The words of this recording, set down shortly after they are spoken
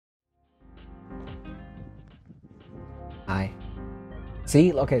Hi.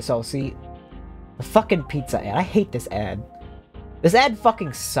 See? Okay, so see... The fucking pizza ad. I hate this ad. This ad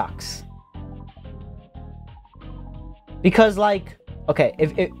fucking sucks. Because, like... Okay,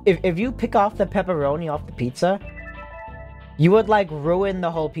 if you pick off the pepperoni off the pizza, you would, like, ruin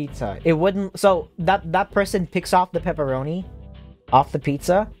the whole pizza. It wouldn't... So, that person picks off the pepperoni off the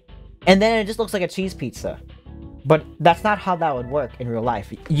pizza, and then it just looks like a cheese pizza. But that's not how that would work in real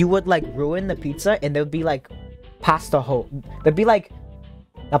life. You would, like, ruin the pizza, and there would be, like, pasta hole. There'd be, like...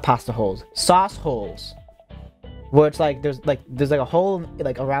 Not pasta holes. Sauce holes. Where it's, like, there's a hole,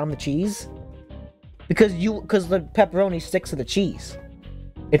 like, around the cheese. Because the pepperoni sticks to the cheese.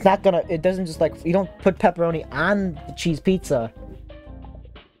 It's not gonna... It doesn't just, like... You don't put pepperoni on the cheese pizza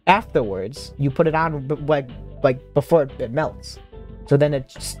afterwards. You put it on, like before it melts. So then it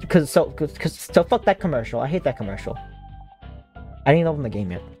just... So fuck that commercial. I hate that commercial. I didn't even open the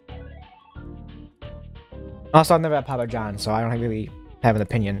game yet. Also, I've never had Papa John's, so I don't really have an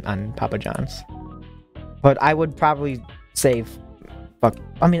opinion on Papa John's. But I would probably say... Fuck.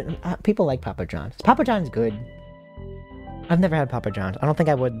 I mean, people like Papa John's. Papa John's good. I've never had Papa John's. I don't think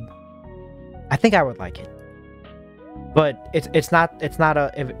I would... I think I would like it. But it's not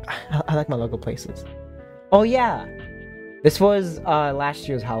a... I like my local places. Oh, yeah! This was last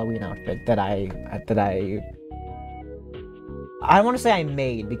year's Halloween outfit that I don't want to say I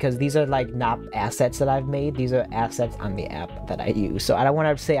made, because these are, like, not assets that I've made. These are assets on the app that I use. So I don't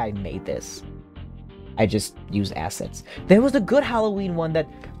want to say I made this. I just use assets. There was a good Halloween one that...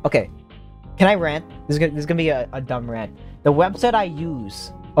 Okay. Can I rant? This is gonna be a dumb rant. The website I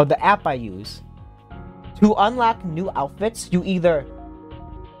use, or the app I use, to unlock new outfits, you either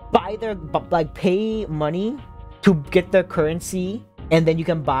buy their... Like, pay money to get their currency, and then you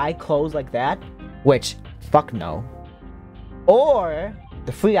can buy clothes like that. Which, fuck no. Or,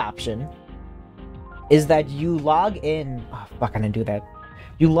 the free option is that you log in... Oh, fuck, I didn't do that.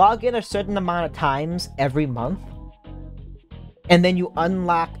 You log in a certain amount of times every month, and then you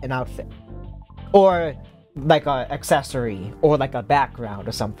unlock an outfit. Or, like, a accessory, or like a background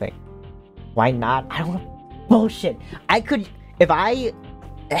or something. Why not? I don't know. Bullshit. I could... If I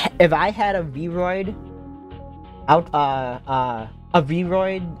had a V-Roid... a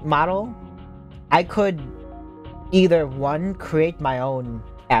V-Roid model, I could... Either, one, create my own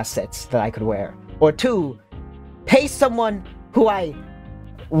assets that I could wear, or two, pay someone who I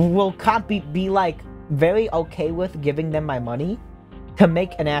will be like, very okay with giving them my money to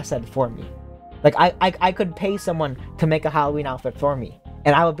make an asset for me. Like, I could pay someone to make a Halloween outfit for me,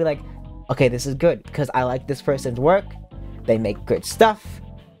 and I would be like, okay, this is good, because I like this person's work, they make good stuff,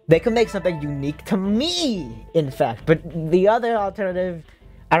 they can make something unique to me, in fact. But the other alternative...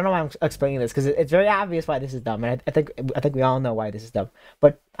 I don't know why I'm explaining this, because it's very obvious why this is dumb, and I think we all know why this is dumb.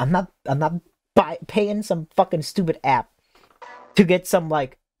 But I'm not paying some fucking stupid app to get some,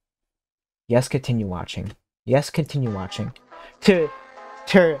 like, yes, continue watching. Yes, continue watching. To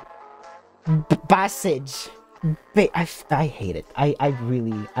passage. I hate it. I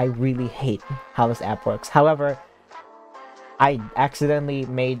really hate how this app works. However, I accidentally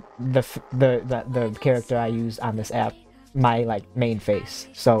made the character I use on this app my, like, main face,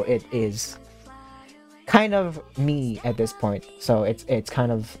 so it is kind of me at this point. So it's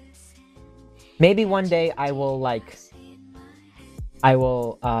kind of... Maybe one day I will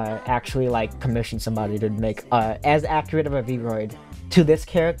actually, like, commission somebody to make as accurate of a V-Roid to this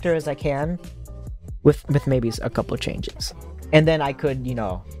character as I can, with maybe a couple of changes, and then I could, you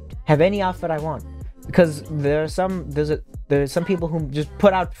know, have any outfit I want, because there's some people who just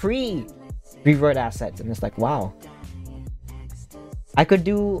put out free V-Roid assets, and it's like, wow. I could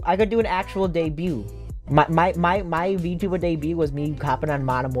do an actual debut. My VTuber debut was me hopping on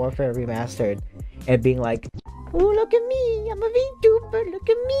Modern Warfare Remastered and being like, "Oh, look at me! I'm a VTuber. Look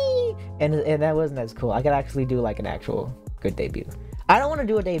at me!" And that wasn't as cool. I could actually do, like, an actual good debut. I don't want to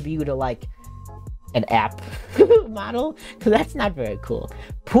do a debut to, like, an app model, because that's not very cool.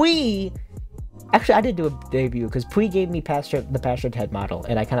 Pui, actually, I did do a debut because Pui gave me the Pastured Head model,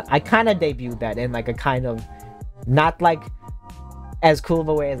 and I kind of debuted that in, like, a kind of not, like, as cool of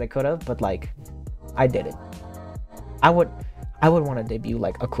a way as I could have, but, like, I did it. I would want to debut,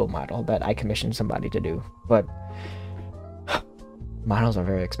 like, a cool model that I commissioned somebody to do, but models are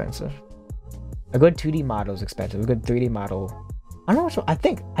very expensive. A good 2D model is expensive. A good 3D model, I don't know.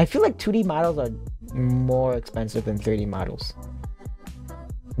 I feel like 2D models are more expensive than 3D models.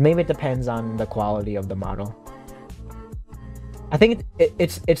 Maybe it depends on the quality of the model. I think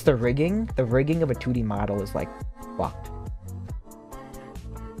it's the rigging. The rigging of a 2D model is, like, fucked.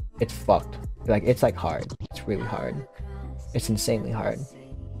 It's fucked. Like, it's, like, hard. It's really hard. It's insanely hard.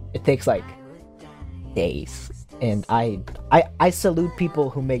 It takes, like, days. And I salute people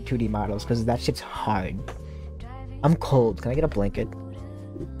who make 2D models because that shit's hard. I'm cold. Can I get a blanket?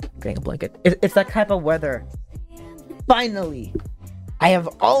 Getting a blanket. It's that type of weather. Finally, I have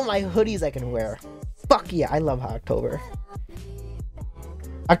all my hoodies I can wear. Fuck yeah, I love October.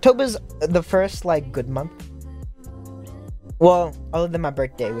 October's the first like good month. Well, other than my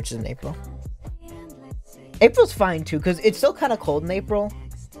birthday, which is in April. April's fine too, because it's still kind of cold in April,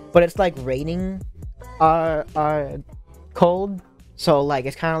 but it's like raining cold, so like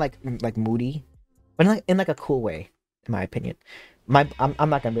it's kind of like moody, but in like a cool way, in my opinion. I'm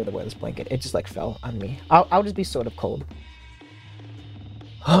not gonna be able to wear this blanket. It just like fell on me. I'll just be sort of cold.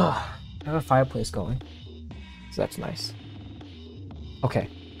 I have a fireplace going, so that's nice. Okay,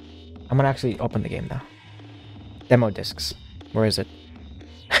 I'm gonna actually open the game now. Demo discs. Where is it?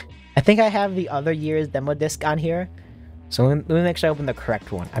 I think I have the other year's demo disc on here, so let me make sure I open the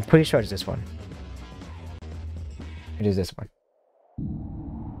correct one. I'm pretty sure it's this one. It is this one.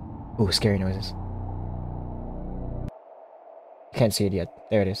 Ooh, scary noises. Can't see it yet.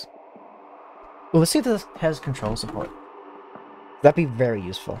 There it is. Well, let's see if this has control support. That'd be very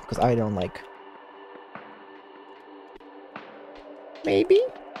useful, because I don't like... Maybe?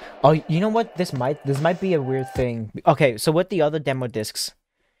 Oh, you know what? This might be a weird thing. Okay, so with the other demo discs,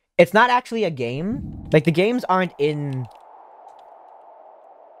 it's not actually a game. Like, the games aren't in...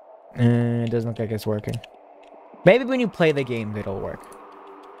 it doesn't look like it's working. Maybe when you play the game, it'll work.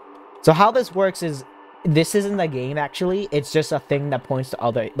 So how this works is, this isn't a game, actually. It's just a thing that points to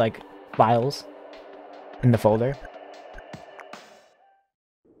other, like, files in the folder.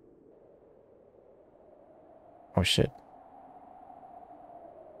 Oh, shit.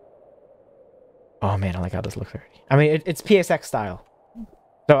 Oh, man, I like how this looks already. I mean, it's PSX style.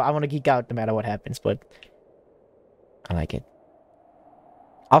 So I want to geek out no matter what happens, but I like it.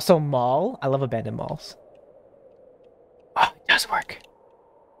 Also, mall. I love abandoned malls. Oh, it does work.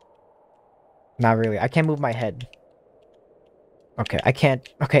 Not really. I can't move my head. Okay, I can't.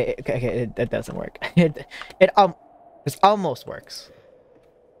 Okay, it doesn't work. This almost works.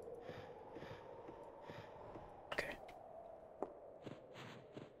 Okay.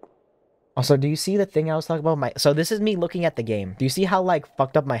 Also, do you see the thing I was talking about? So this is me looking at the game. Do you see how like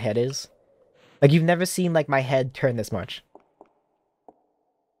fucked up my head is? Like you've never seen like my head turn this much.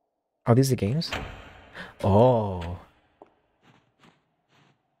 Oh, these are games? Oh.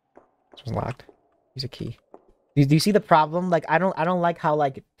 This was locked. Use a key. Do you see the problem? Like I don't like how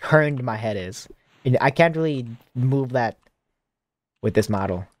like turned my head is. And I can't really move that with this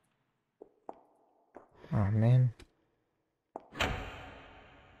model. Oh man.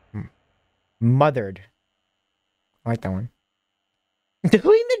 Mothered. I like that one. Doing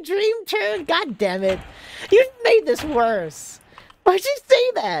the dream turn? God damn it. You made this worse. Why'd you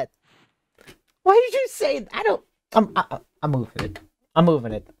say that? Why did you say I don't I'm moving it. I'm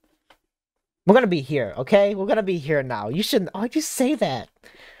moving it. We're gonna be here, okay? We're gonna be here now. You shouldn't. Why'd you say that?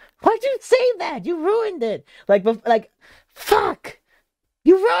 Why'd you say that? You ruined it. Like, fuck.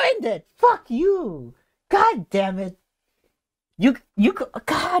 You ruined it. Fuck you. God damn it.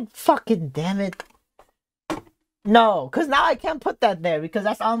 God fucking damn it. No, because now I can't put that there because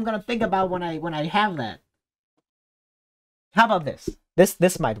that's all I'm gonna think about when I have that. How about this?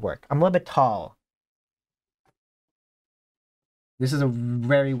 This might work. I'm a little bit tall. This is a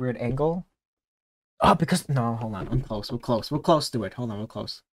very weird angle. Oh, because... No, hold on. I'm close. We're close. We're close to it. Hold on, we're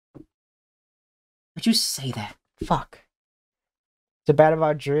close. Why'd you say that? Fuck. It's a bad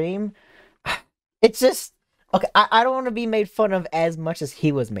about dream? It's just... Okay, I don't want to be made fun of as much as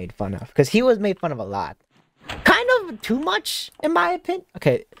he was made fun of. Because he was made fun of a lot. Kind of too much, in my opinion.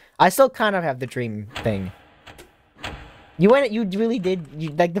 Okay, I still kind of have the dream thing. You really did... You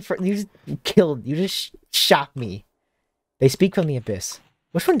just killed... You just shot me. They speak from the abyss.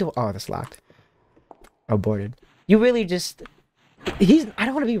 Which one do... Oh, that's locked. Aborted. You really just... I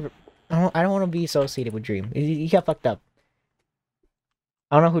don't want to be... I don't want to be associated with Dream. He got fucked up.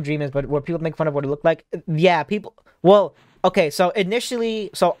 I don't know who Dream is, but where people make fun of what he looked like... Yeah, people... Well, okay, so initially...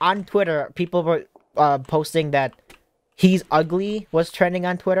 So on Twitter, people were posting that he's ugly was trending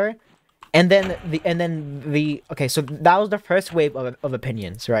on Twitter. And then the... Okay, so that was the first wave of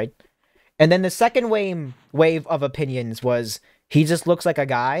opinions, right? And then the second wave of opinions was he just looks like a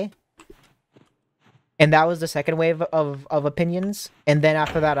guy. And that was the second wave of opinions. And then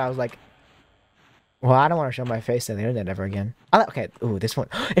after that, I was like, well, I don't want to show my face on the internet ever again. Okay, ooh, this one.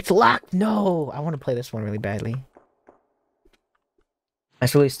 It's locked! No! I want to play this one really badly.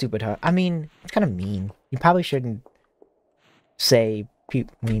 That's really stupid, huh? I mean, it's kind of mean. You probably shouldn't say... I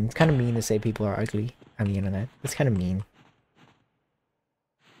mean, it's kind of mean to say people are ugly on the internet. It's kind of mean.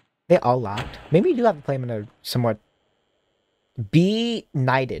 They all locked. Maybe you do have to play them in a somewhat... Be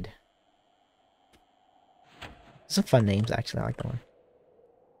Knighted. Some fun names, actually. I like that one.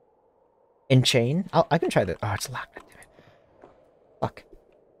 In Chain? I can try that. Oh, it's locked. Damn it. Fuck.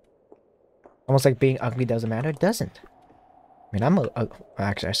 Almost like being ugly doesn't matter. It doesn't. I mean,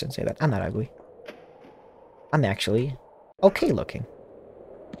 actually, I shouldn't say that. I'm not ugly. I'm actually okay looking.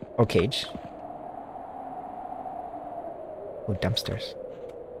 Oh, cage. Oh, dumpsters.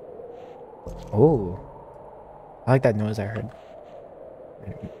 Oh. I like that noise I heard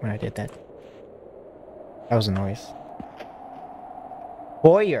when I did that. That was a noise.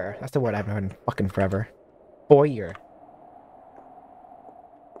 Foyer. That's the word I haven't heard in fucking forever. Foyer.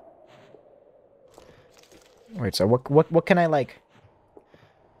 Wait, so what can I like?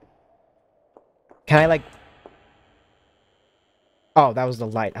 Can I like? Oh, that was the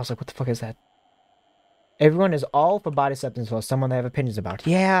light. I was like, what the fuck is that? Everyone is all for body acceptance while someone they have opinions about.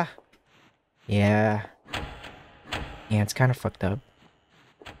 Yeah. Yeah. Yeah, it's kind of fucked up.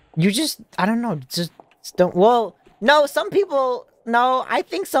 You just, I don't know, just don't, well, no, some people, no, I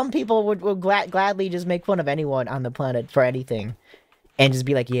think some people would gladly just make fun of anyone on the planet for anything. And just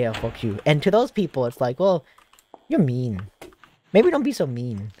be like, yeah, fuck you. And to those people, it's like, well, you're mean. Maybe don't be so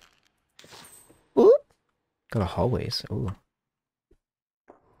mean. Ooh. Go to hallways. Ooh.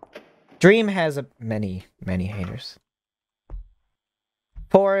 Dream has many haters.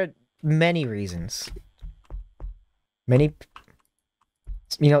 For many reasons. Many...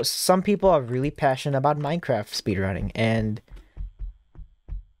 You know, some people are really passionate about Minecraft speedrunning, and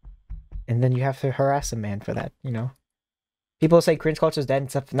then you have to harass a man for that, you know? People say cringe culture is dead and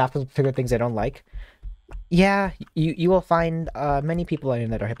stuff, not for particular things they don't like. Yeah, you will find many people on the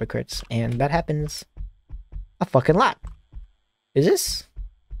internet are hypocrites, and that happens a fucking lot. Is this?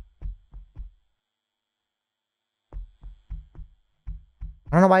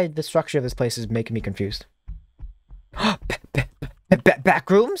 I don't know why the structure of this place is making me confused. Back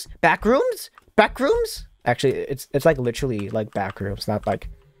rooms? Back rooms? Back rooms? Actually, it's like literally like back rooms, not like...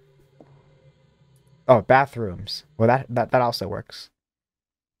 Oh, bathrooms. Well, that also works.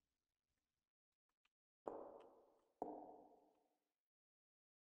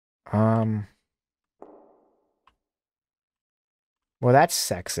 Well, that's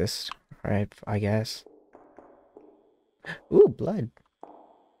sexist, right? I guess. Ooh, blood.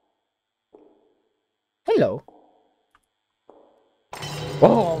 Hello.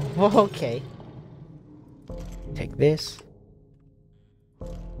 Oh, okay. Take this.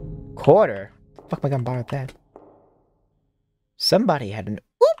 Quarter? The fuck am I gonna buy with that? Somebody had an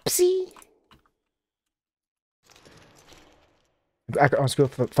oopsie. I can unscrew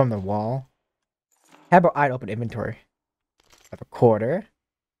from the wall. How about I'd open inventory? I have a quarter,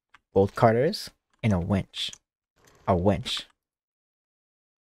 bolt cutters, and a winch. A winch.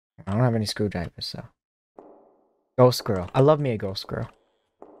 I don't have any screwdrivers, so. Ghost girl. I love me a ghost girl.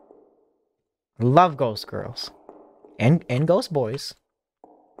 I love ghost girls. And ghost boys.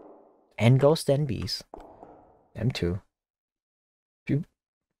 And ghost NBs. Them too.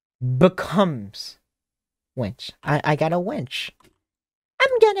 Becomes winch. I got a winch.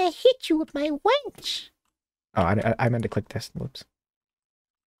 I'm gonna hit you with my winch. Oh, I meant to click this. Whoops.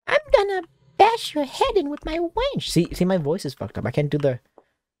 I'm gonna bash your head in with my winch. See, my voice is fucked up. I can't do the...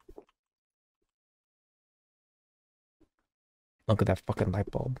 Look at that fucking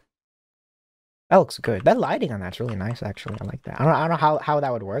light bulb. That looks good. That lighting on that's really nice, actually. I like that. I don't know how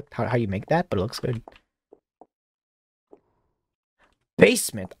that would work, how you make that, but it looks good.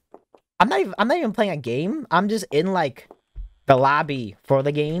 Basement. I'm not even playing a game. I'm just in like the lobby for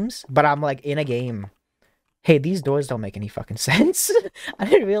the games, but I'm like in a game. Hey, these doors don't make any fucking sense. I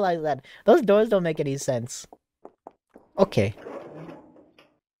didn't realize that. Those doors don't make any sense. Okay.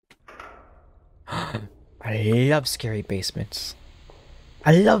 I love scary basements.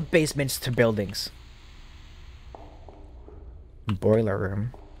 I love basements to buildings. Boiler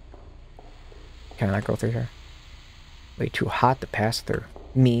room. Can I not go through here? Way too hot to pass through.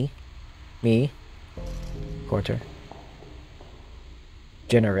 Me. Quarter.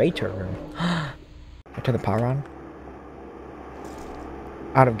 Generator room. I turn the power on.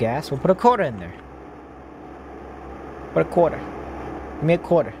 Out of gas? We'll put a quarter in there. Put a quarter. Give me a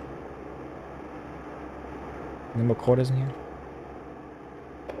quarter. Any more quarters in here?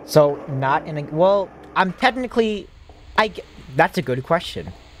 So, not in a... Well, I'm technically... That's a good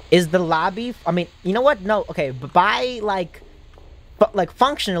question. Is the lobby... I mean, you know what? No, okay. But by, like... But, like,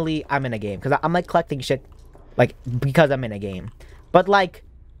 functionally, I'm in a game. Because I'm, like, collecting shit... Like, because I'm in a game. But, like...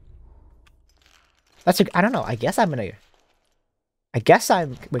 That's a... I don't know. I guess I'm in a... I guess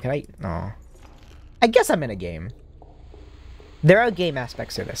I'm... Wait, can I... No. I guess I'm in a game. There are game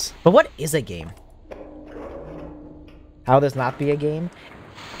aspects to this. But what is a game? How does not be a game?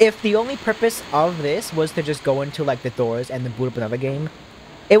 If the only purpose of this was to just go into like the doors and then boot up another game,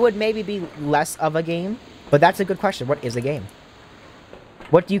 it would maybe be less of a game. But that's a good question. What is a game?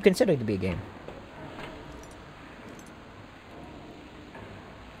 What do you consider to be a game?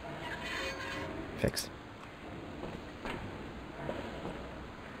 Fixed.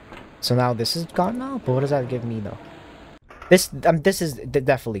 So now this is gone now? But what does that give me though? This is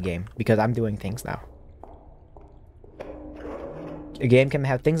definitely a game because I'm doing things now. A game can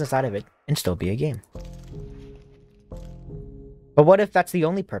have things inside of it and still be a game. But what if that's the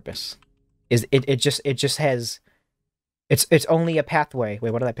only purpose? Is it just has it's only a pathway.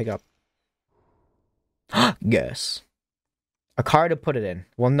 Wait, what did I pick up? Guess. A car to put it in.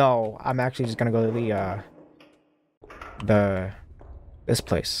 Well, no, I'm actually just gonna go to this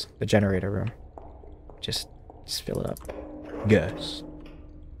place, the generator room. Just fill it up. Guess.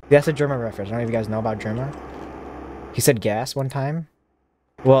 That's a German reference. I don't know if you guys know about German. He said gas one time.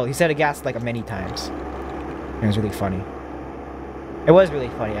 Well, he said a gas like many times. It was really funny. It was really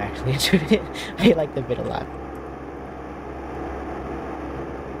funny, actually. I liked the bit a lot.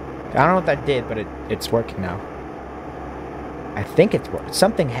 I don't know what that did, but it's working now. I think it's worked.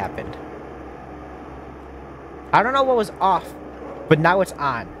 Something happened. I don't know what was off, but now it's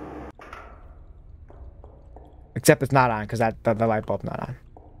on. Except it's not on, because the light bulb's not on.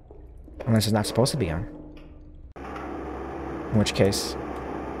 Unless it's not supposed to be on. In which case...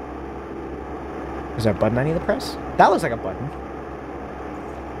 Is there a button I need to press? That looks like a button.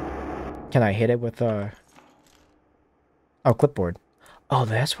 Can I hit it with a... Oh, clipboard. Oh,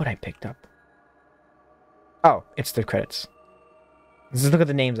 that's what I picked up. Oh, it's the credits. Let's just look at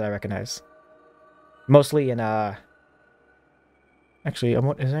the names that I recognize. Mostly in, Actually,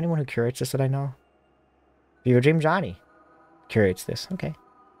 is there anyone who curates this that I know? Fever Dream Johnny curates this. Okay.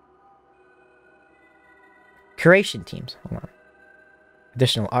 Curation teams. Hold on.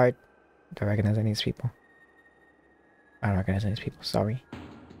 Additional art. Do I recognize any of these people? I don't recognize any of these people. Sorry.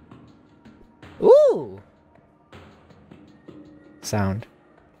 Ooh! Sound.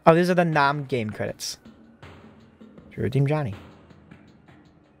 Oh, these are the non-game credits. Fever Dream Johnny.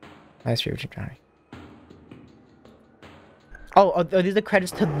 Nice Fever Dream Johnny. Oh, these are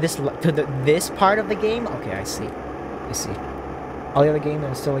credits to this part of the game? Okay, I see. I see. All the other games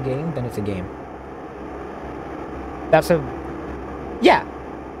are still a game, then it's a game. That's a... Yeah.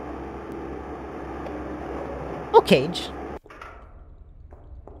 Oh, Cage.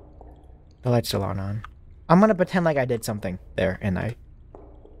 The light's still on. I'm gonna pretend like I did something there, and I...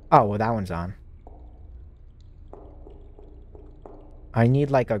 Oh, well, that one's on. I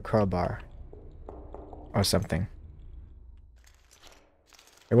need, like, a crowbar. Or something.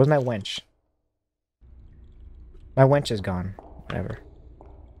 Where was my winch? My winch is gone. Whatever.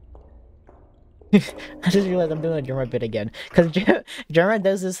 I just realized I'm doing a German bit again. Because German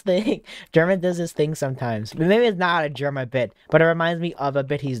does this thing. German does this thing sometimes. Maybe it's not a German bit, but it reminds me of a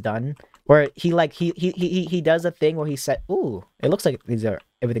bit he's done. Where he does a thing where he said, ooh, it looks like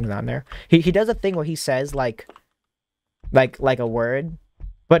everything's on there. He does a thing where he says like a word,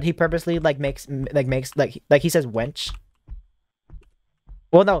 but he purposely makes he says wench.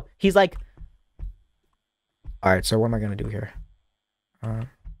 Well, no, he's like... Alright, so what am I gonna do here?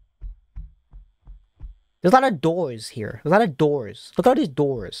 There's a lot of doors here. There's a lot of doors. Look at all these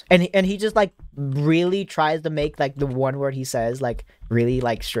doors. And he just, like, really tries to make, like, the one word he says, like, really,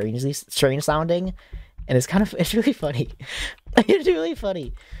 like, strange sounding. And it's kind of... It's really funny. It's really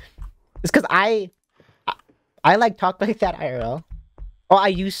funny. It's because I like, talk like that IRL. Oh, I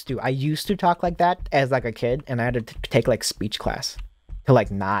used to talk like that as, like, a kid. And I had to take, like, speech class. To,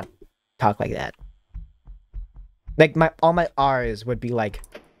 like, not talk like that. Like, all my R's would be, like,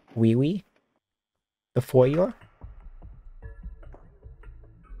 wee-wee. Before your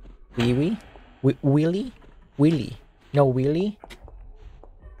wee-wee? Wheelie? Wheelie. No, wheelie?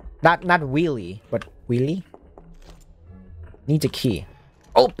 Not wheelie, but wheelie? Needs a key.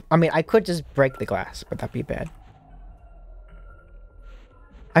 Oh! I mean, I could just break the glass, but that'd be bad.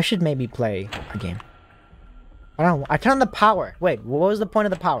 I should maybe play a game. I don't know. I turned on the power. Wait, what was the point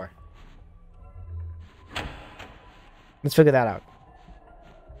of the power? Let's figure that out.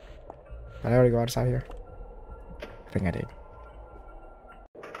 Did I already go outside here? I think I did.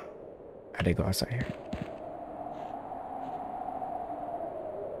 I did go outside here.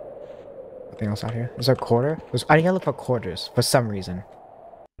 Nothing else out here? Is there a quarter? I need to look for quarters for some reason.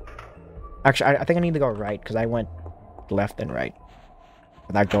 Actually, I think I need to go right because I went left and right.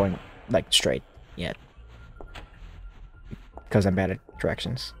 Without going, like, straight yet. Because I'm bad at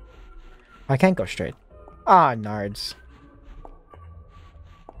directions. I can't go straight. Ah, nards.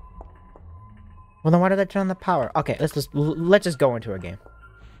 Well, then why did I turn on the power? Okay, let's just go into a game.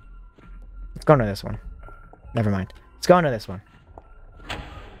 Let's go into this one. Never mind. Let's go into this one.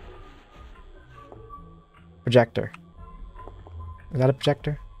 Projector. Is that a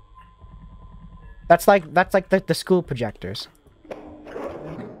projector? That's like the school projectors.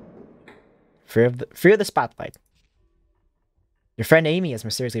 Fear of the spotlight. Your friend Amy has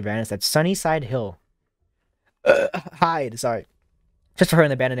mysteriously vanished at Sunnyside Hill. Hide, sorry. Just for her in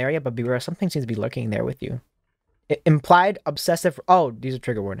the abandoned area, but beware, something seems to be lurking there with you. Implied obsessive... Oh, these are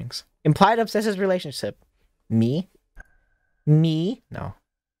trigger warnings. Implied obsessive relationship. Me? Me? No.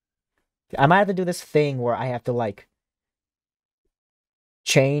 I might have to do this thing where I have to, like...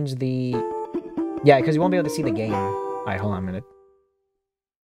 change the... Yeah, because you won't be able to see the game. Alright, hold on a minute.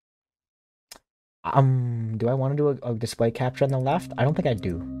 Do I want to do a display capture on the left? I don't think I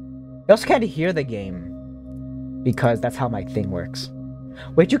do. You also can't hear the game. Because that's how my thing works.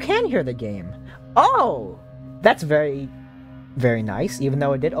 Wait, you can hear the game. Oh! That's very, very nice, even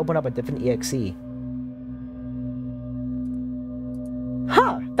though it did open up a different EXE.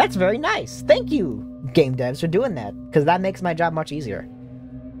 Huh, that's very nice. Thank you, game devs, for doing that. Because that makes my job much easier.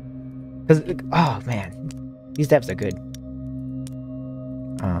 Because, oh man, these devs are good.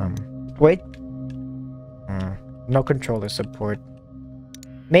 Wait. No controller support.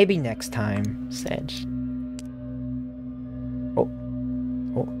 Maybe next time, Sedge. Oh.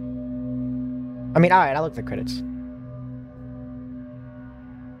 Oh. I mean, alright, I'll look at the credits.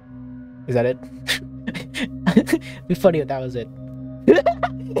 Is that it? It'd be funny if that was it.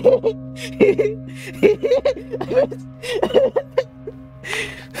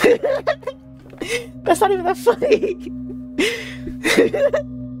 That's not even that funny.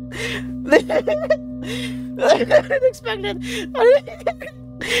 I didn't expect it. I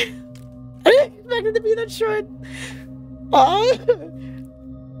didn't expect it to be that short.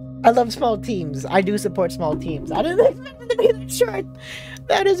 I love small teams. I do support small teams. I didn't expect it to be that short.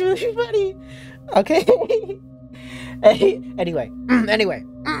 That is really funny. Okay. Anyway.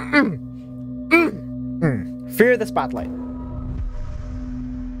 Fear the spotlight.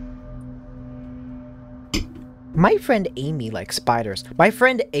 My friend Amy likes spiders. My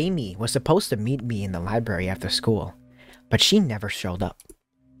friend Amy was supposed to meet me in the library after school, but she never showed up.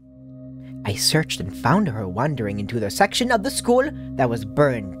 I searched and found her wandering into the section of the school that was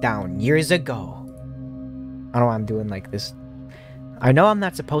burned down years ago. I don't know why I'm doing like this. I know I'm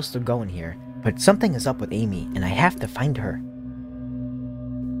not supposed to go in here, but something is up with Amy, and I have to find her.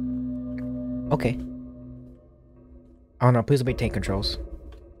 Okay. Oh no, please obey tank controls.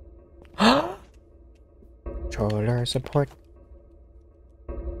 Controller support.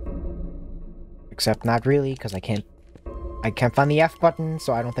 Except not really, because I can't find the F button,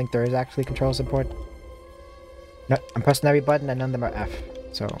 so I don't think there is actually control support. No, I'm pressing every button and none of them are F.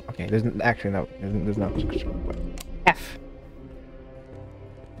 So, okay, there's actually no, there's no control button. F!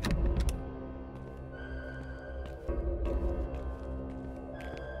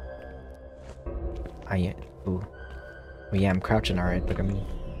 Ooh. Oh yeah, I'm crouching alright, look at me.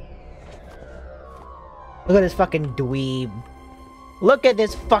 Look at this fucking dweeb. Look at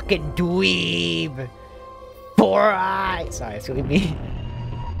this fucking dweeb! 4 eyes! Sorry, it's really me.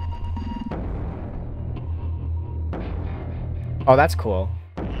 Oh, that's cool.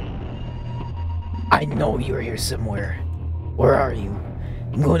 I know you're here somewhere. Where are you?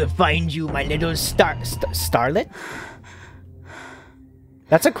 I'm going to find you, my little starlet?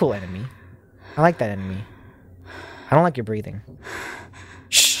 That's a cool enemy. I like that enemy. I don't like your breathing.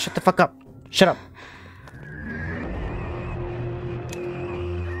 Shh, shut the fuck up. Shut up.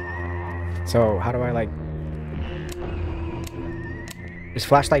 So, how do I, like... Is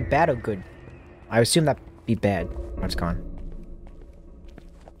flashlight bad or good? I assume that'd be bad. Oh, it's gone.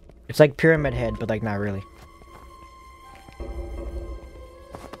 It's like Pyramid Head, but, like, not really.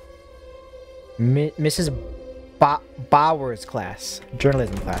 Mrs. Bowers class.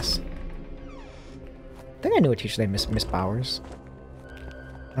 Journalism class. I think I knew a teacher named Miss Bowers.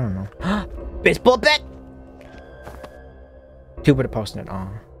 I don't know. Baseball bat! Two put a post in it. Aw.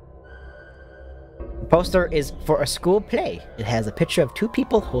 The poster is for a school play. It has a picture of two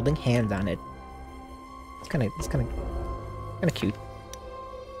people holding hands on it. It's kind of cute.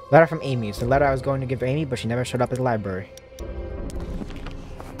 Letter from Amy. It's the letter I was going to give Amy, but she never showed up at the library.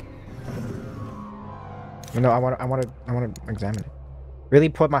 No, I want to examine it. Really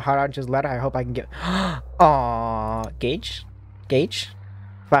poured my heart out into his letter. I hope I can get. Aww, Gauge.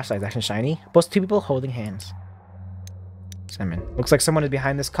 Flashlight's actually shiny. Both two people holding hands. Simon. Looks like someone is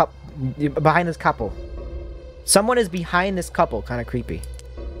behind this couple. Someone is behind this couple. Kind of creepy.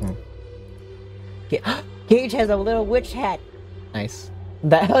 Gauge has a little witch hat. Nice.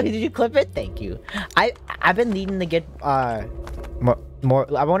 The hell did you clip it? Thank you. I've been needing to get more.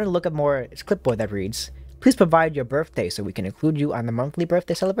 I want to look at more. It's clipboard that reads, "Please provide your birthday so we can include you on the monthly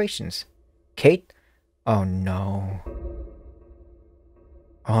birthday celebrations." Kate? Oh no.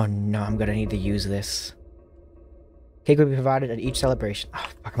 Oh no, I'm gonna need to use this. Cake will be provided at each celebration. Oh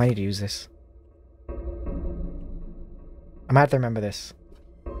fuck, I might need to use this. I might have to remember this.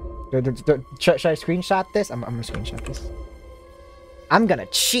 Should I screenshot this? I'm gonna screenshot this. I'm gonna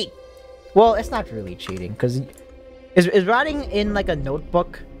cheat. Well, it's not really cheating, because is writing in like a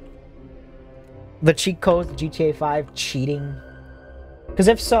notebook the cheat codes of GTA 5 cheating? Because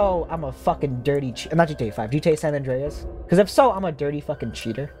if so, I'm a fucking dirty not GTA 5, GTA San Andreas. Because if so, I'm a dirty fucking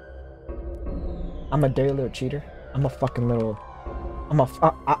cheater. I'm a dirty little cheater. I'm a fucking little... I'm a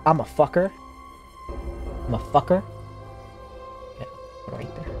fucker. I'm a fucker. Yeah,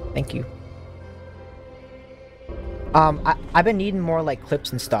 right there. Thank you. I've been needing more like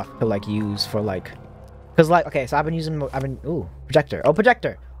clips and stuff to like use for like... Because like, okay, so ooh, projector. Oh,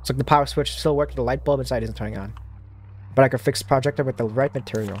 projector! It's like the power switch still works, the light bulb inside isn't turning on. But I could fix the projector with the right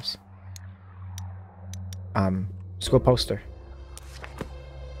materials. School poster.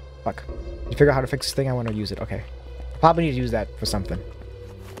 Fuck. You figure out how to fix this thing? I want to use it. Okay. Probably need to use that for something.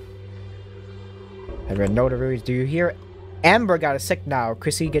 I read no to rules. Do you hear? Amber got a sick now.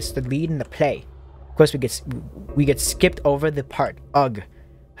 Chrissy gets the lead in the play. Of course, we get skipped over the part. Ugh.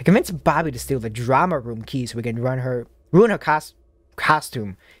 I convinced Bobby to steal the drama room key so we can ruin her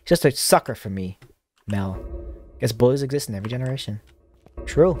costume. She's just a sucker for me. Mel. Guess bullies exist in every generation.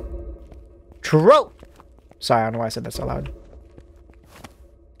 True. True! Sorry, I don't know why I said that so loud.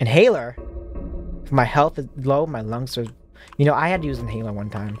 Inhaler? If my health is low, my lungs are... You know, I had to use inhaler one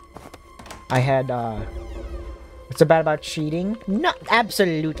time. I had, what's so bad about cheating? No,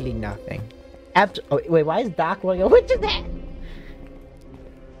 absolutely nothing. Oh, wait, why is Doc going? What is that?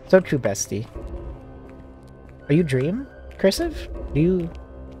 So true, bestie. Are you dream? Cursive? Do you...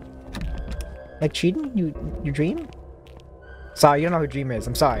 like cheating? You dream? Sorry, you don't know who Dream is.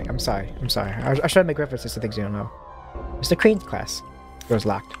 I'm sorry. I should make references to things you don't know. Mr. Crane's class. Door's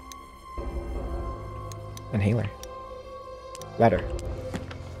locked. Inhaler. Letter.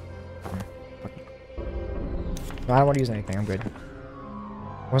 No, I don't want to use anything. I'm good.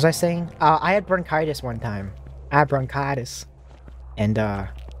 What was I saying? I had bronchitis one time. I had bronchitis. And, I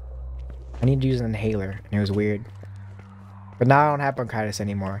need to use an inhaler. And it was weird. But now I don't have bronchitis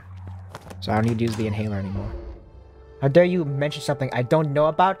anymore. So I don't need to use the inhaler anymore. How dare you mention something I don't know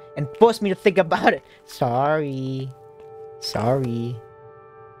about and force me to think about it? Sorry. Sorry.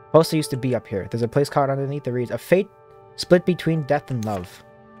 Poster used to be up here. There's a place card underneath that reads, "A fate split between death and love."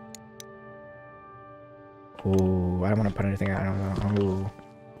 Ooh, I don't want to put anything. I don't know. Ooh.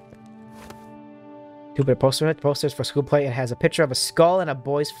 Stupid poster. Posters for school play. It has a picture of a skull and a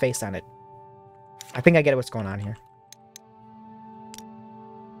boy's face on it. I think I get what's going on here.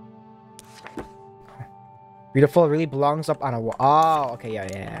 Beautiful really belongs up on a wall. Oh, okay,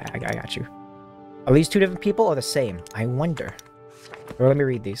 yeah, I got you. Are these two different people or the same? I wonder. Or let me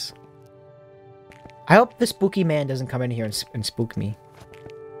read these. I hope the spooky man doesn't come in here and spook me.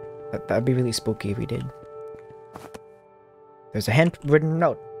 That'd be really spooky if he did. There's a handwritten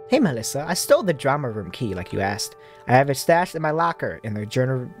note. Hey, Melissa, I stole the drama room key like you asked. I have it stashed in my locker in the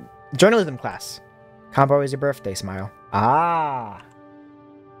journalism class. Combo is your birthday, smile. Ah.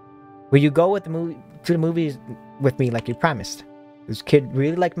 Will you go with to the movies with me like you promised? This kid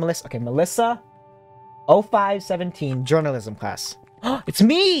really liked Melissa. Okay, Melissa, 0517 journalism class. It's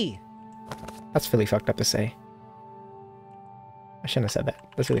me! That's really fucked up to say. I shouldn't have said that.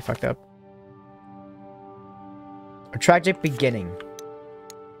 That's really fucked up. A tragic beginning.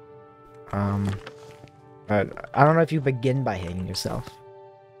 I don't know if you begin by hanging yourself.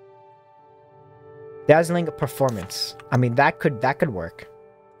 Dazzling performance. I mean, that could work.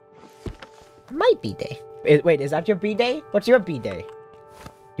 My B-day. Wait, is that your B-day? What's your B-day?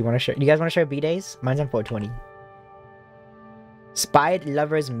 You guys want to share B-days? Mine's on 420. Spied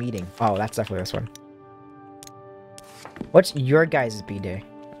lovers meeting. Oh, that's definitely this one. What's your guys' B-day?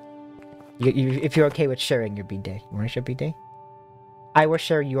 If you're okay with sharing your B-day. You want to share B-day? I will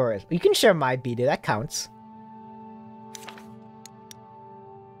share yours. You can share my B-day. That counts.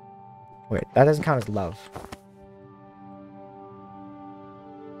 Wait, that doesn't count as love.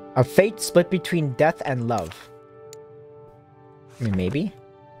 A fate split between death and love. I mean, maybe.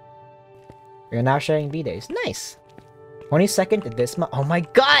 We're now sharing B-days. Nice. 22nd of this month. Oh my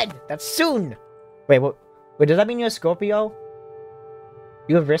god! That's soon! Wait, what? Wait, does that mean you're a Scorpio?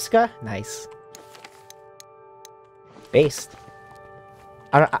 You have Vriska? Nice. Based.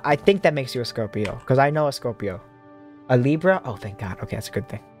 I think that makes you a Scorpio, because I know a Scorpio. A Libra? Oh, thank God. Okay, that's a good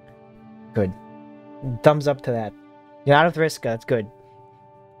thing. Good. Thumbs up to that. You're out of Vriska. That's good.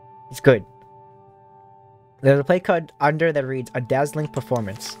 It's good. There's a play card under that reads a dazzling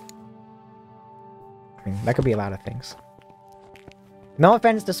performance. I mean, that could be a lot of things. No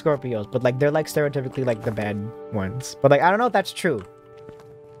offense to Scorpios, but like they're like stereotypically like the bad ones. But like I don't know if that's true.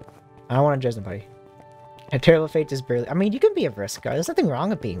 I don't want to judge anybody. And Terrible Fate is barely. I mean, you can be a Vriska. There's nothing wrong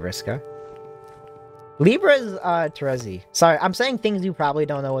with being Vriska. Libra is Terezi. Sorry, I'm saying things you probably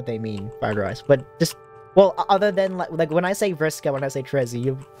don't know what they mean, otherwise. But just well, other than like when I say Vriska, when I say Terezi,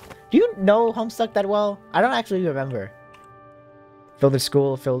 do you know Homestuck that well? I don't actually remember. Fill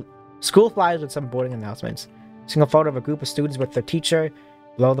school flyers with some boarding announcements. Single photo of a group of students with their teacher.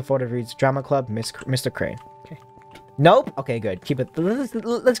 Below the photo reads Drama Club, Mr. Crane. Okay. Nope. Okay, good. Keep it.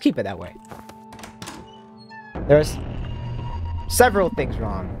 Let's keep it that way. There's several things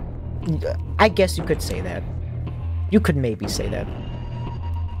wrong. I guess you could say that. You could maybe say that.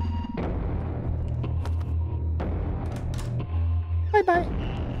 Bye-bye.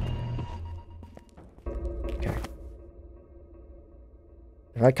 Okay.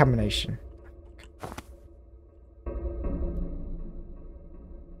 The right combination.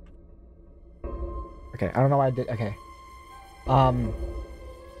 Okay, I don't know why I did. Okay. I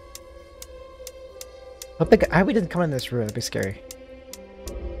hope he didn't come in this room. That'd be scary.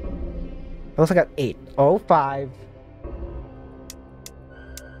 It looks like I got 8. Oh, 5. I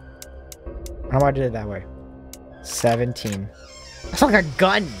don't know why I did it that way. 17. That's like a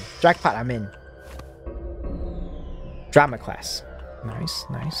gun! Jackpot, I'm in. Drama class. Nice,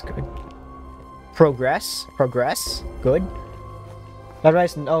 nice, good. Progress, good.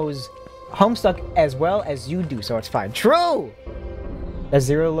 Everybody knows Homestuck as well as you do, so it's fine. True! That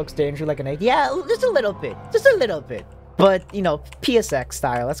 0 looks dangerously like an 8. Yeah, just a little bit. Just a little bit. But, you know, PSX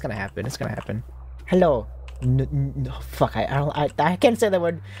style, that's gonna happen. It's gonna happen. Hello. No, fuck, I can't say that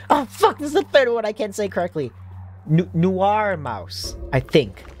word. Oh, fuck, this is the third one I can't say correctly. Noir mouse. I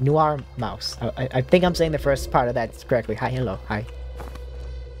think. Noir mouse. I think I'm saying the first part of that correctly. Hi, hello, hi.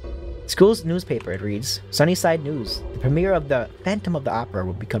 School's newspaper, it reads, Sunnyside News. The premiere of the Phantom of the Opera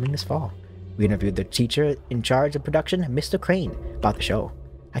will be coming this fall. We interviewed the teacher in charge of production, Mr. Crane, about the show.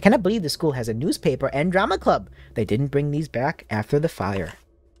 I cannot believe the school has a newspaper and drama club. They didn't bring these back after the fire.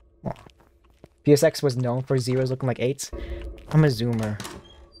 Oh. PSX was known for 0s looking like 8s. I'm a zoomer.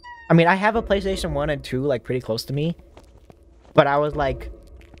 I mean, I have a PlayStation 1 and 2, like, pretty close to me. But I was, like,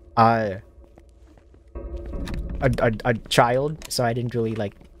 a child, so I didn't really,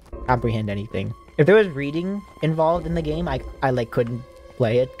 like, comprehend anything. If there was reading involved in the game, I like, couldn't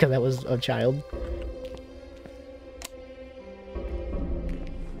play it because I was a child.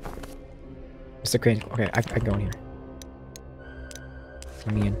 Mr. Crane. Okay, I can go in here.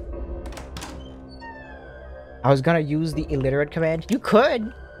 Let me in. I was gonna use the illiterate command. You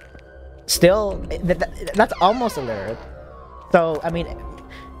could! Still, that's almost illiterate. So, I mean,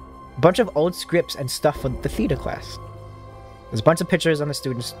 a bunch of old scripts and stuff for the theater class. There's a bunch of pictures on the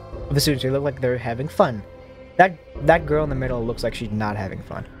students. They look like they're having fun. That girl in the middle looks like she's not having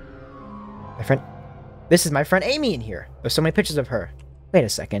fun. This is my friend Amy in here. There's so many pictures of her. Wait a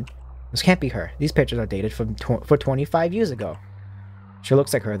second. This can't be her. These pictures are dated for 25 years ago. She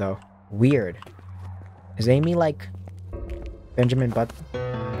looks like her, though. Weird. Is Amy, like, Benjamin Button?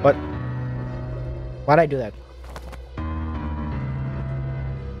 What? Why'd I do that?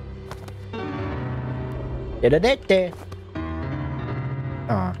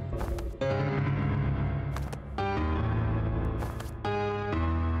 Aw.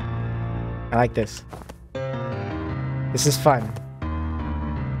 I like this. This is fun.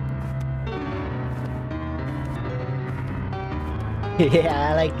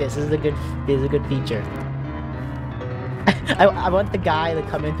 Yeah, I like this. This is a good feature. I want the guy to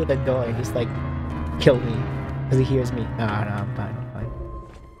come in through the door and just like kill me because he hears me. No, I'm fine.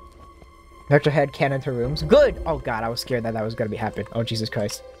 Director head cannon to rooms. Good. Oh god, I was scared that was gonna be happen. Oh Jesus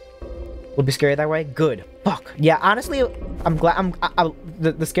Christ. We'll be scared that way. Good. Fuck. Yeah, honestly, I'm glad.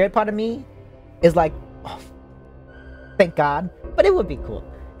 The scared part of me is like, oh, thank God. But it would be cool.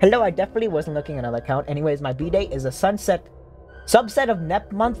 Hello, I definitely wasn't looking at another account. Anyways, my B-Day is a subset of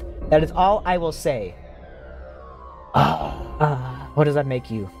Nep month. That is all I will say. What does that make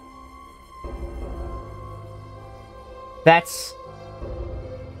you? That's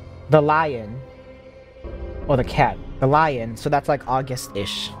the lion. Or the cat. The lion. So that's like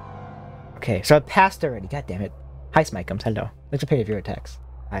August-ish. Okay, so it passed already. God damn it. Hi, Smikeums. Hello. Let's pay your attacks.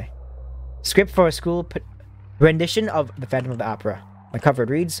 Hi. Script for a school rendition of The Phantom of the Opera. My cover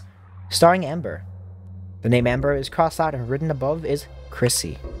reads, starring Amber. The name Amber is crossed out and written above is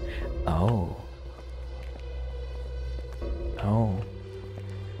Chrissy. Oh. Oh.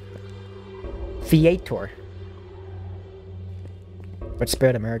 Theater. But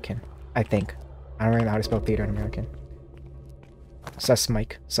spelled American, I think. I don't really know how to spell theater in American. Sus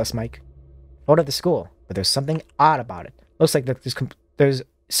Mike. Sus Mike. Photo of the school, but there's something odd about it. Looks like there's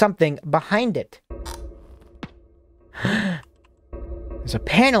something behind it. There's a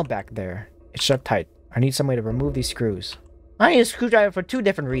panel back there. It's shut tight. I need some way to remove these screws. I need a screwdriver for 2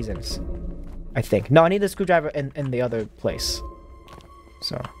 different reasons. I think. No, I need the screwdriver in the other place.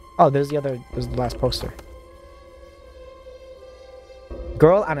 So. Oh, there's the last poster.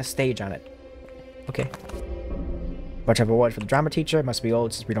 Girl on a stage on it. Okay. Bunch of awards for the drama teacher. It must be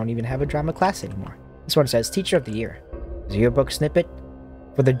old since we don't even have a drama class anymore. This one says Teacher of the Year. There's a yearbook snippet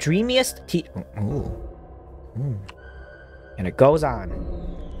for the dreamiest Ooh. And it goes on.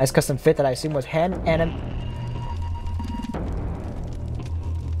 Nice custom fit that I assume was hand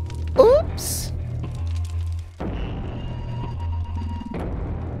Oops!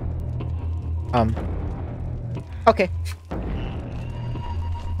 Okay.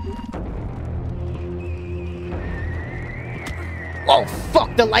 Oh,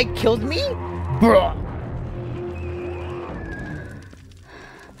 fuck! The light killed me? Bruh!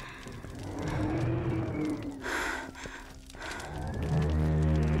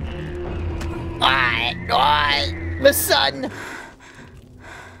 The sun!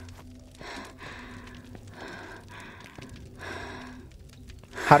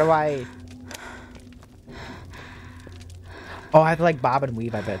 How do I... Oh, I have to like bob and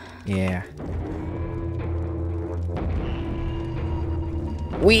weave, I bet. Yeah.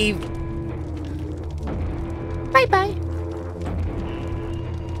 Weave! Bye-bye!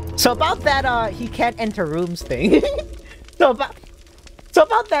 So about that, he can't enter rooms thing. so about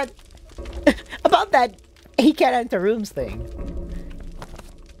that... about that, he can't enter rooms thing.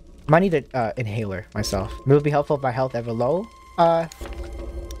 Might need an inhaler myself. It would be helpful if my health ever low. Well,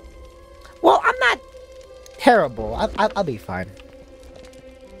 I'm not terrible. I'll be fine.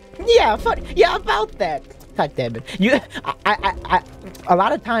 Yeah, yeah, about that. God damn it. A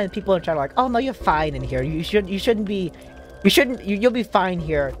lot of times people are trying to like, oh no, you're fine in here. You'll be fine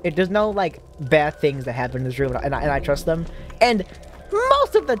here. There's no like bad things that happen in this room, and I trust them. And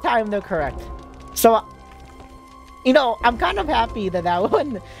most of the time they're correct. So, you know, I'm kind of happy that that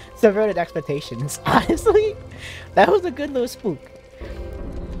one subverted expectations. Honestly, that was a good little spook.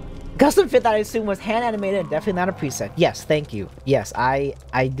 Custom fit that I assume was hand animated and definitely not a preset. Yes, thank you. Yes, I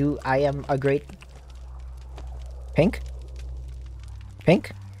am a great... Pink?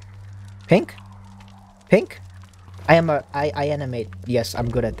 Pink? Pink? Pink? I animate. Yes, I'm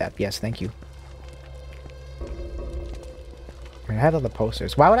good at that. Yes, thank you. I had all the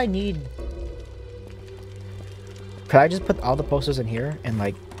posters. Why would I need... Could I just put all the posters in here and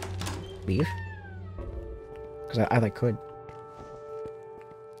like leave? Because I like could.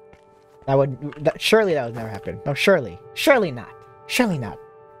 Surely that would never happen. No, surely. Surely not. Surely not.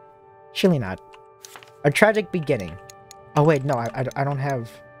 Surely not. A tragic beginning. Oh wait, no, I don't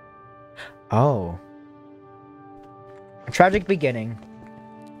have... Oh. A tragic beginning.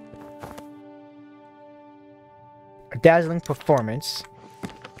 A dazzling performance.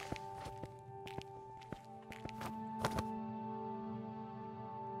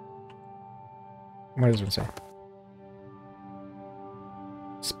 What does it say?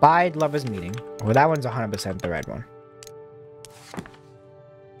 Spied lovers meeting. Well, that one's 100% the red one.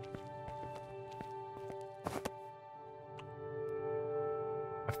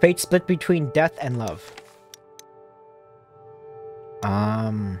 A fate split between death and love.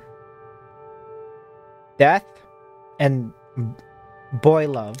 Death and boy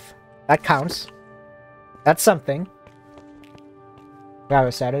love. That counts. That's something. Wow,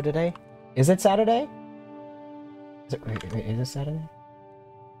 it's Saturday today? Is it Saturday? Wait, is it Saturday?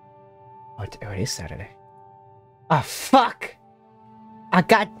 Oh, it is Saturday. Ah, fuck! Ah,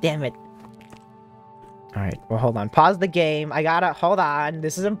 god damn it. Alright, well, hold on. Pause the game. I gotta... Hold on.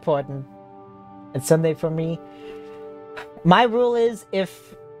 This is important. It's Sunday for me. My rule is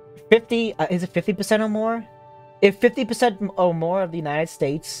if 50... is it 50% or more? If 50% or more of the United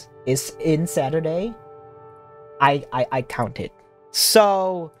States is in Saturday, I count it.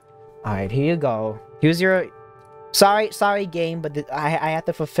 So... Alright, here you go. Here's your... Sorry, game, but I have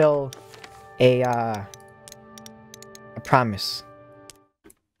to fulfill a promise.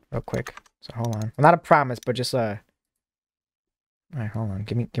 Real quick. So, hold on. Well, not a promise, but just a... Alright, hold on.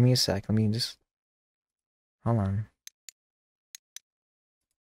 Give me a sec. Let me just... Hold on.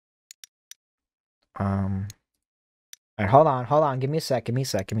 Alright, hold on. Give me a sec.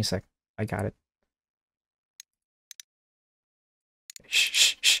 I got it.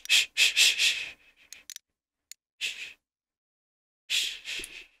 Shh.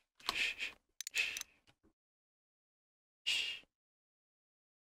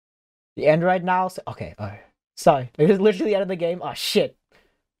 The end right now. So, okay, alright. Sorry. It was literally the end of the game. Oh shit.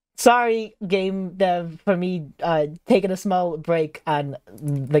 Sorry, game dev, for me taking a small break on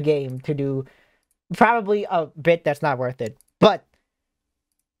the game to do probably a bit that's not worth it. But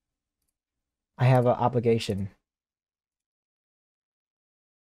I have an obligation.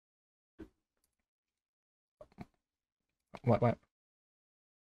 What?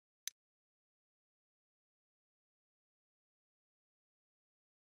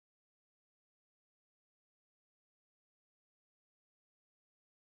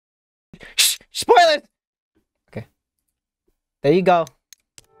 Shh! Spoilers! Okay. There you go.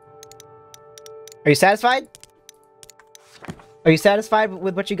 Are you satisfied? Are you satisfied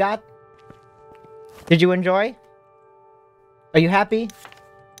with what you got? Did you enjoy? Are you happy?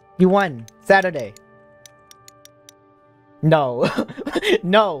 You won. Saturday. No.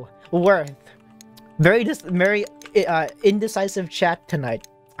 No. Worth. Very indecisive chat tonight.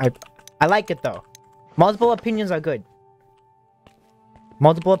 I like it though. Multiple opinions are good.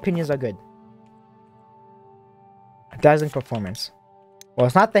 Multiple opinions are good. Dazzling performance. Well,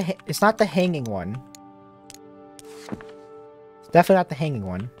 it's not the hanging one. It's definitely not the hanging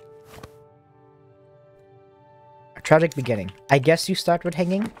one. A tragic beginning. I guess you start with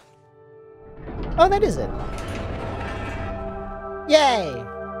hanging? Oh, that is it. Yay!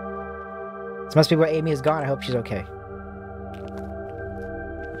 This must be where Amy is gone. I hope she's okay.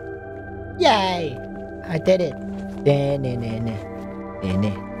 Yay! I did it.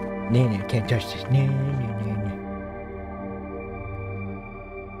 Can't touch this.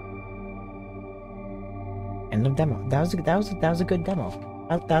 End of demo. That was a good demo.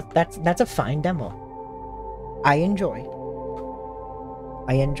 That's a fine demo. I enjoy.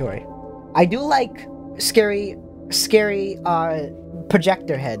 I do like scary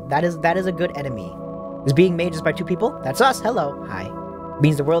projector head. That is a good enemy. Is being made just by 2 people? That's us. Hello. Hi.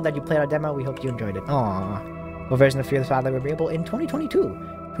 Means the world that you played our demo. We hope you enjoyed it. Aww. What version of Fearless Father will be able in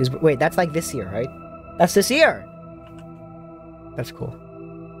 2022? Wait, that's like this year, right? That's this year. That's cool.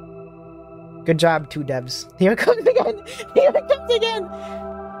 Good job, 2 devs. Here it comes again. Here it comes again.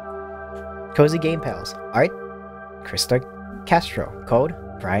 Cozy Game Pals. Art, Krista Castro. Code,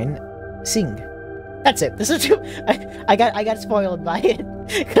 Brian Singh. That's it. This is too. I got spoiled by it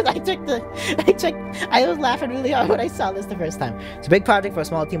because I was laughing really hard when I saw this the first time. It's a big project for a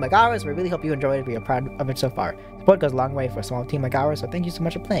small team like ours. We really hope you enjoyed it. We are proud of it so far. Support goes a long way for a small team like ours. So thank you so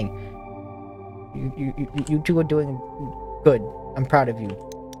much for playing. You 2 are doing good. I'm proud of you.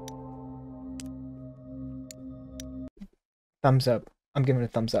 Thumbs up. I'm giving it a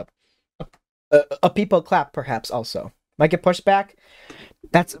thumbs up. A people clap, perhaps, also. Might get pushed back.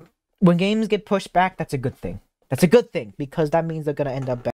 When games get pushed back, that's a good thing. That's a good thing, because that means they're gonna end up better.